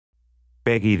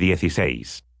Peggy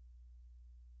 16.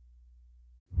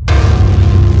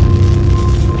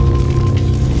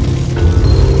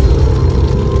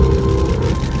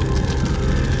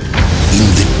 In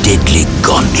the deadly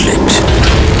gauntlet,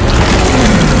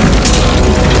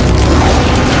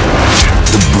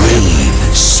 the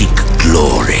brave seek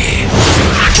glory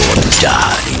or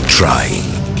die trying.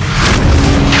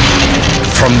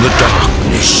 From the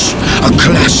darkness, a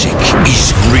classic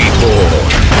is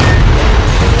reborn.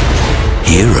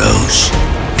 Heroes,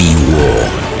 be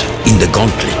warned. In the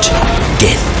gauntlet,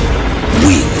 death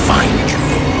will find you.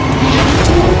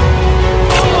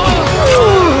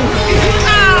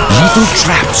 Lethal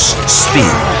traps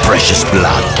spill precious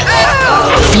blood.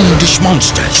 Fiendish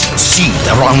monsters seethe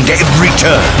around every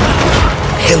turn.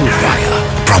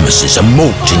 Hellfire promises a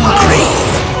molten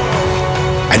grave.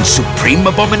 And supreme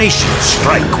abominations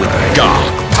strike with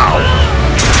dark power.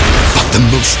 But the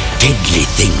most deadly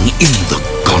thing in the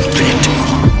gauntlet,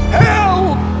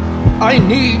 Help! I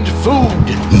need food.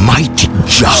 might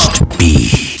just be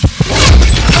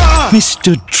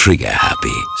Mr. Trigger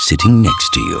Happy sitting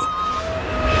next to you.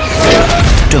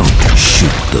 Don't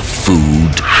shoot the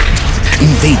food.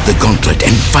 Invade the gauntlet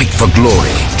and fight for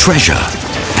glory, treasure,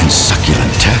 and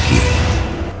succulent turkey.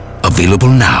 Available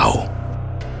now.